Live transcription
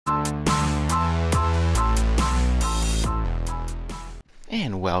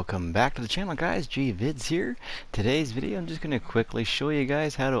And welcome back to the channel, guys. Gvids here. Today's video, I'm just going to quickly show you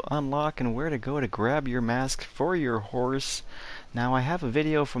guys how to unlock and where to go to grab your mask for your horse. Now, I have a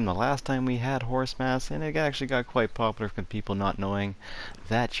video from the last time we had horse masks, and it actually got quite popular from people not knowing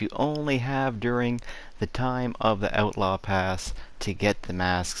that you only have during the time of the Outlaw Pass to get the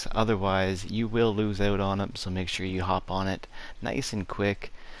masks. Otherwise, you will lose out on them, so make sure you hop on it nice and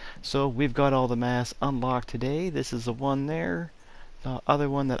quick. So, we've got all the masks unlocked today. This is the one there. The other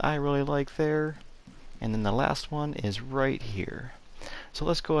one that I really like there, and then the last one is right here. So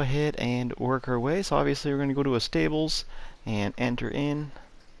let's go ahead and work our way. So obviously we're going to go to a stables and enter in,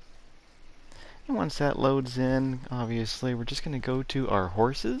 and once that loads in, obviously we're just going to go to our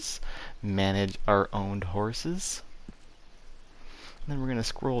horses, manage our owned horses, and then we're going to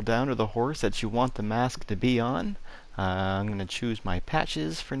scroll down to the horse that you want the mask to be on. I'm going to choose my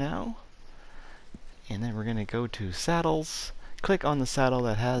patches for now, and then we're going to go to saddles. Click on the saddle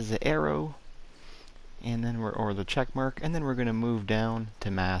that has the arrow, and then or the check mark, and then we're going to move down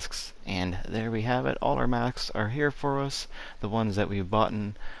to masks, and there we have it. All our masks are here for us, the ones that we've bought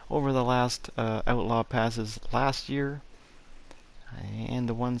over the last Outlaw Passes last year, and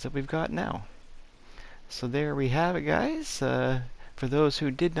the ones that we've got now. So there we have it, guys. For those who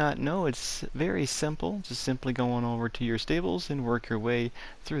did not know, it's very simple. Just simply go on over to your stables and work your way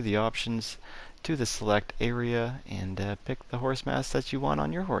through the options to the select area and pick the horse mask that you want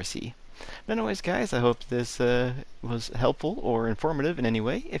on your horsey. But anyways, guys, I hope this was helpful or informative in any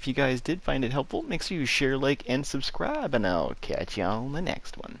way. If you guys did find it helpful, make sure you share, like, and subscribe, and I'll catch you on the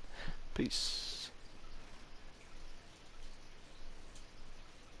next one. Peace.